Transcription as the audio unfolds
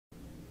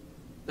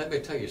Let me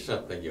tell you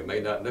something you may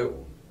not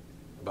know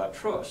about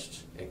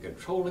trusts and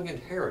controlling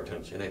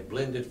inheritance in a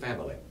blended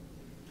family.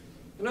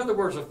 In other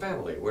words, a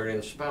family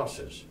wherein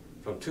spouses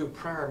from two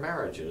prior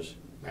marriages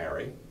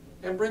marry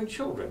and bring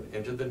children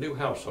into the new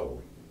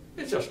household.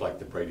 It's just like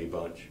the Brady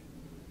Bunch.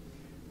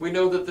 We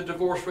know that the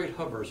divorce rate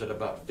hovers at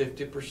about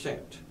 50%,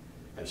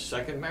 and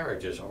second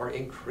marriages are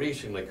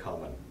increasingly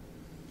common.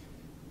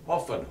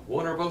 Often,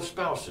 one or both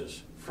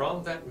spouses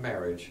from that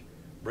marriage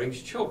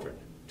brings children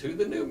to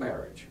the new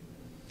marriage.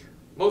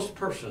 Most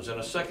persons in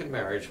a second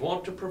marriage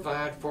want to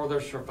provide for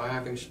their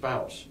surviving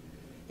spouse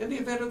in the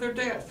event of their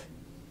death.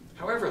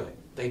 However,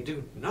 they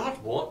do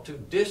not want to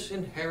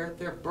disinherit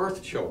their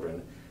birth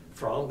children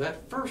from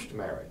that first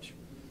marriage.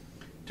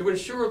 To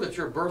ensure that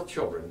your birth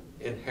children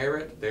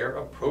inherit their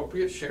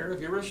appropriate share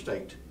of your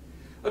estate,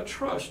 a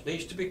trust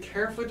needs to be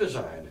carefully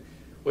designed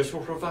which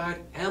will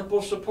provide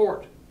ample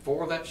support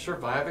for that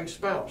surviving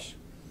spouse,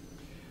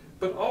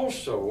 but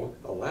also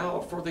allow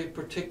for the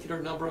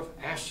particular number of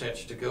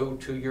assets to go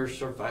to your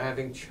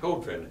surviving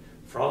children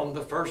from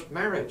the first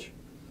marriage.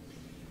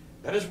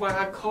 That is why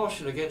I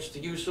caution against the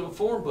use of a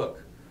form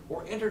book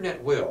or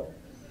internet will,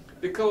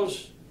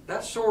 because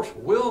that source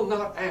will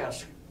not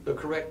ask the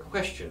correct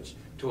questions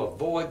to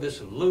avoid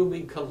this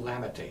looming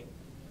calamity.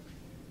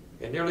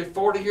 In nearly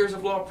 40 years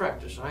of law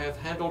practice, I have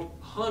handled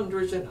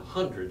hundreds and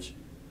hundreds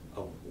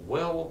of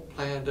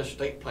well-planned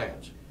estate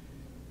plans.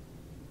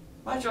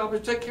 My job is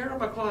to take care of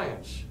my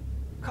clients.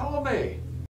 Call me,